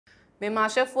Me ma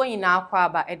shefo nyina akwa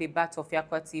aba e de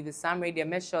Tofiakwa TV Sam radio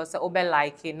make sure say obe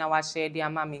like na wa share dia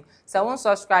mami. Say won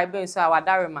subscribe so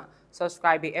awadarema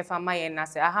subscribe e fa ma ye na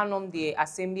say ahanom de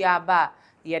assembly aba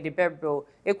ye de bebro.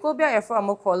 E ko bia e from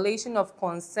a coalition of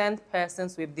concerned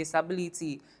persons with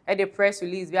disability. E the press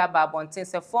release via Babontin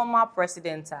say former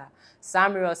president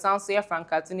Samuel Sansoye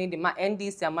Frankatuni de ma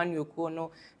NDC Emmanuel Kono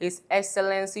His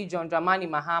Excellency John Dramani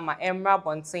Mahama Emra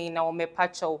Bontin na o me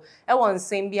pacho e won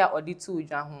sembia oditu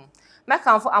dwa ho.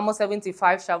 Mekan for almost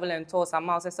 75 travel and tours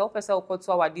amount say opese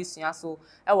okoto awadisua so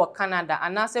e wo Canada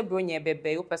anase bronye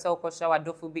bebe opese okosha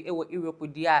wadofo bi e wo Europe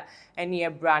dia ene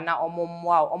ebra na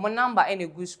omomwa omo number ene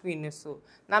good screen so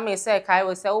na me say kai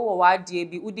we say wo wadie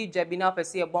bi udi dwabi na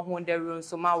opese e bo ho ndero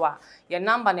so mawa ye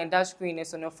number na dash screen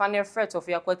so no fan fret of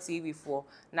Tofiakwa TV for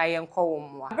na ye nko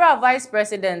wo bra vice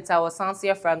president our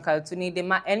Sansoye Frankatuni de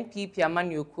ma NPP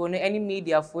Emmanuel Kono any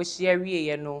media for share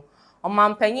ye no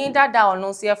Omampanyin dada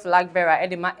ono se flag bearer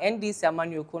edema NDC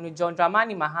Emmanuel Kono John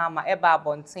Dramani Mahama eba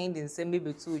abontin de nsem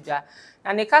bebetu dwa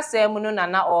na ne kasa mu no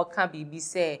na oka bibi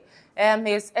se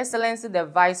His Excellency the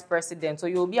Vice President so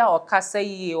you be a okasa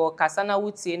yie okasa na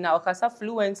wutie na okasa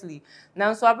fluently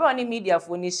na nso abro ni media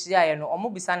fo ni hia ye no omo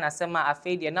bisa na sema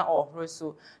afede na ohoro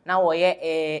so na wo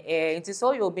ye nti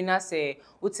so you be na se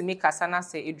utimi kasa na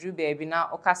se edru baabi na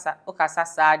okasa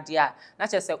sa dia na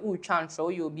chese utwa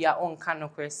ntro you be a onka no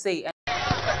kre say.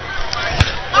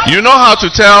 You know how to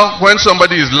tell when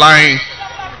somebody is lying?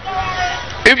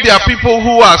 If there are people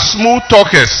who are smooth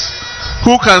talkers,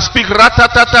 who can speak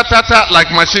ratatatatata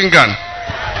like machine gun,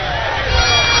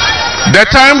 the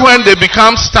time when they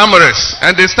become stammerers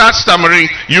and they start stammering,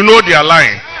 you know they are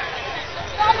lying.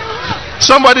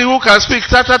 Somebody who can speak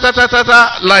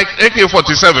ta-ta-ta-ta-ta like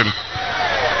AK-47,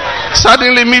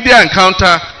 suddenly media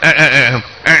encounter,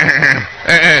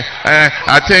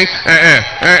 I think,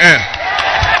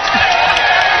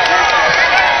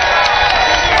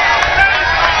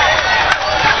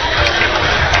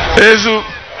 Ezu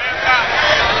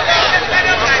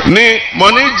ni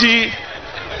money ji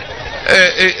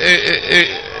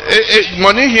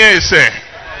money here is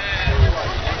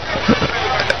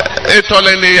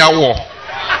etolene yawo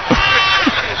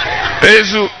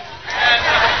Ezu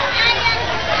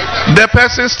the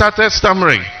person started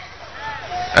stammering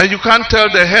and you can't tell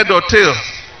the head or tail.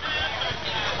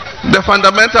 The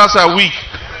fundamentals are weak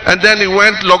and then he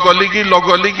went logoligi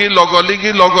logoligi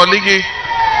logoligi logoligi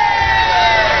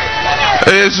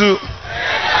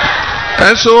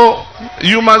and so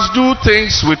you must do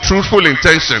things with truthful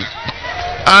intention.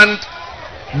 And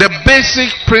the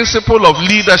basic principle of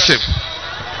leadership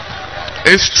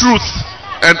is truth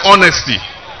and honesty.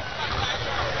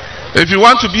 If you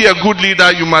want to be a good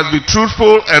leader, you must be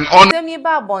truthful and honest.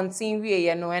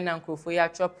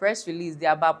 Press release the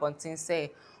about Bontin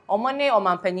say omone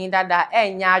omampanyin dada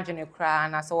enya adwene kra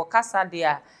na se wokasa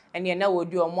dia ene na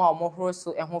wodi omo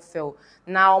horoso eho fel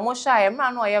na omo sha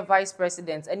emra na oye vice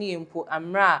president ene empo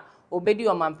amra obedi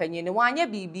omampanyin ne wanye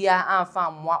bibia amfa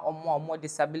amwa omo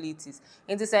disabilities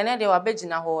enti se ne de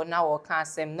wabegina ho na wo ka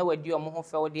asem na wadi omo ho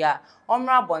fel dia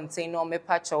omra Bontin na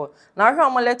omepacho na hwe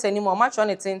omo letter ni mo macho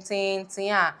ne tenten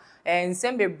a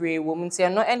nsem bebre wo mti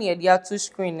no ene ye dia to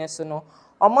screen ne so no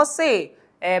omo say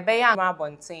beya ma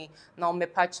Bontin na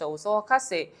omepacho so ka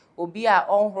say obi a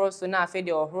onhoro so na afede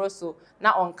ohoro so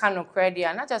na onka no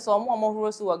credit na chese omo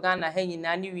horo so Ghana ha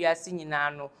nyina ni wiase nyina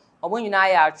no obo nyina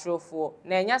ya atrofo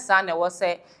na enya sa na wo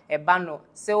se eba no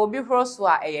se obi horo so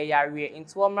a eyeyare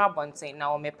into omra Bontin na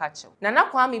omepacho na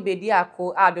Kwame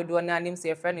Bediako adodo na anim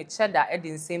se friend Cheddar edi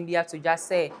nsem bia to dwa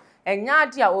se enya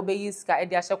ade a obeyi sika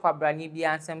edi ahye kwabrani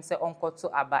bia nsem se onkoto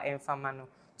aba emfama no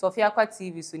Tofiakwa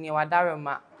TV so ne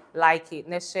wadarema like it,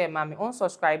 ne share mami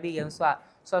unsubscribe yen so a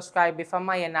subscribe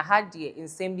fama ye na hadie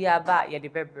nsem bia ba ye de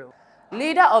bebro.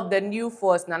 Leader of the new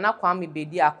force Nana Kwame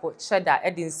Bediako Cheddar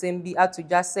edi nsem bi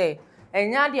atodwa se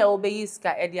enya de obeyi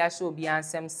sika edi ahye obi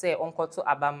ansem se onkoto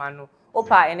abama no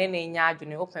opa ene na enya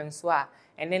adwene open so a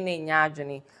ene na enya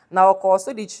adwene na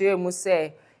okoso di chire mu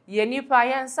se ye nipa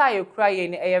ye nsa ye kura ye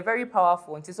ni e very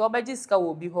powerful nti so obeji sika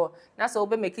wo bi ho na so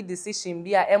obe make decision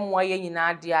bi a emwa ye nyina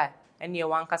ade a ene ye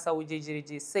wankasa wo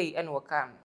jejiriji say ene wo kan.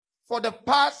 For the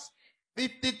past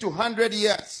 50 to 100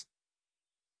 years,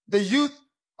 the youth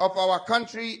of our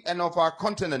country and of our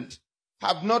continent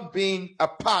have not been a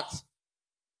part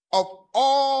of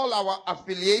all our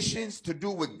affiliations to do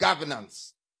with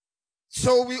governance.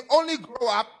 So we only grow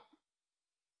up,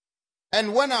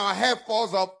 and when our hair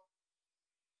falls up,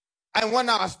 and when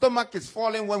our stomach is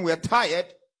falling, when we're tired,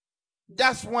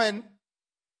 that's when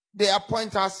they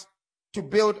appoint us to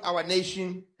build our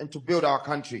nation and to build our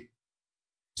country.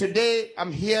 Today,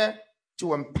 I'm here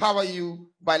to empower you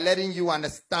by letting you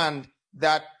understand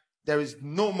that there is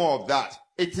no more of that.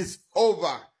 It is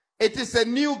over. It is a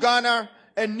new Ghana,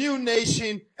 a new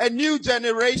nation, a new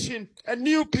generation, a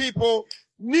new people,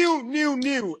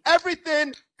 new.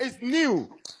 Everything is new.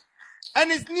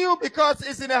 And it's new because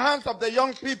it's in the hands of the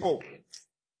young people.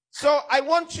 So I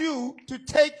want you to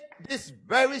take this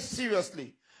very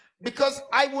seriously, because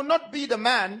I will not be the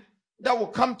man that will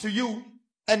come to you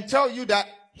and tell you that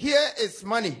here is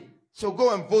money, so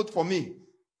go and vote for me.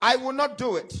 I will not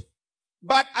do it.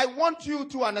 But I want you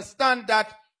to understand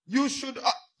that you should,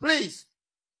 please.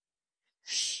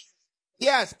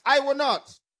 Yes, I will not.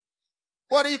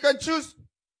 Well, you can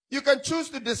choose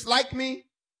to dislike me,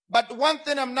 but one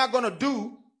thing I'm not going to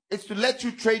do is to let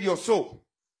you trade your soul.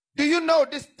 Do you know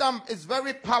this thumb is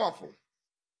very powerful?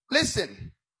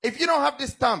 Listen, if you don't have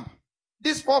this thumb,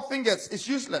 these 4 fingers is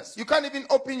useless. You can't even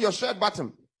open your shirt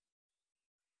button.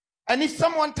 And if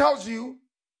someone tells you,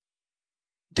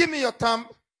 give me your thumb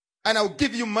and I'll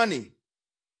give you money,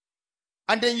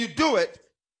 and then you do it,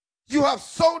 you have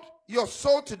sold your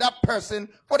soul to that person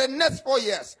for the next 4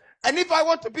 years. And if I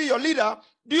want to be your leader,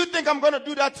 do you think I'm going to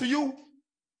do that to you?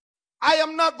 I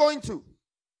am not going to.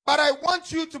 But I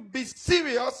want you to be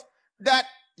serious that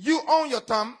you own your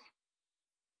thumb,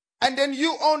 and then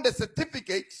you own the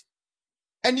certificate,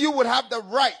 and you would have the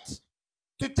right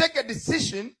to take a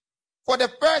decision for the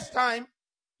first time,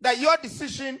 that your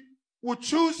decision would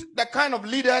choose the kind of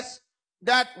leaders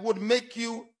that would make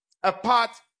you a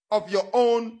part of your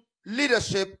own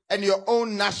leadership and your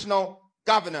own national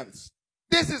governance.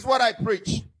 This is what I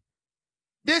preach.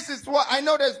 This is what, I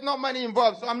know there's not money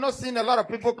involved, so I'm not seeing a lot of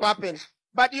people clapping.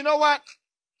 But you know what?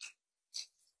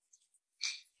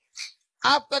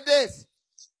 After this,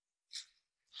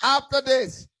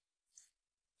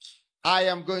 I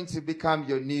am going to become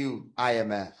your new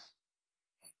IMF.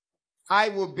 I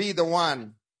will be the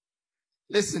one.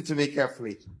 Listen to me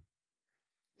carefully.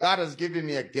 God has given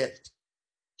me a gift.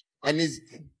 And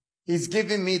he's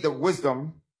giving me the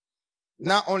wisdom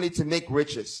not only to make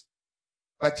riches,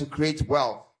 but to create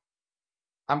wealth.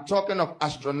 I'm talking of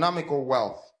astronomical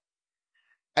wealth.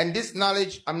 And this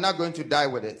knowledge, I'm not going to die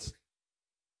with it.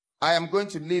 I am going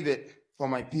to leave it for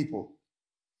my people.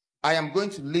 I am going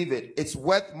to leave it. It's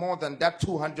worth more than that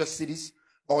 200 cities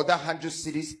or that 100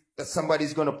 cities that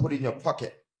somebody's going to put in your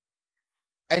pocket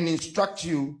and instruct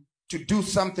you to do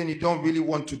something you don't really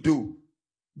want to do,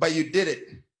 but you did it.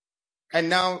 And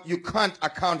now you can't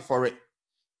account for it.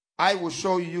 I will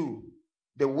show you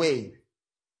the way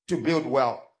to build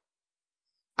wealth.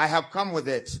 I have come with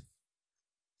it.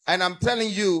 And I'm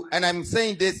telling you, and I'm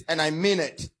saying this, and I mean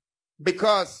it,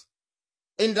 because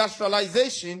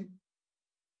industrialization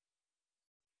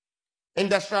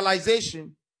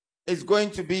is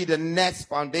going to be the next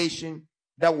foundation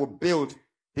that will build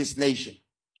this nation.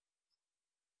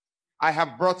 I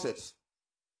have brought it.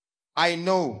 I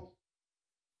know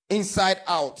inside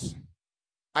out.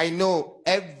 I know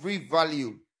every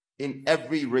value in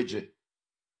every region.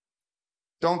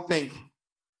 Don't think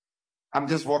I'm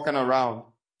just walking around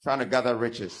trying to gather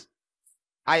riches.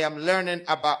 I am learning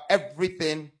about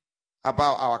everything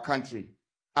about our country.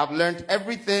 I've learned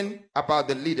everything about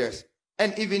the leaders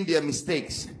and even their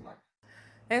mistakes.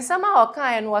 And somehow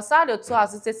kind was sad to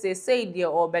us to say dear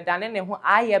or bedane ne ho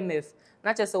IMF.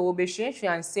 Na chese wo be hwehwe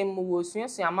ansem wo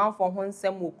suasu amanfo ho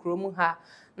nsem wo kromu ha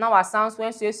na wasan so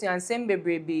suasu ansem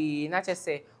bebrebe na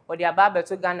chese wo de aba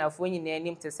beto Ghana fo nyina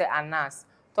anim te se Anas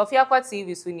Tofiakwa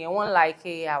TV so ne won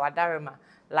like ya wadarema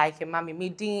like mama me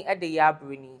din e de ya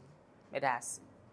broni medas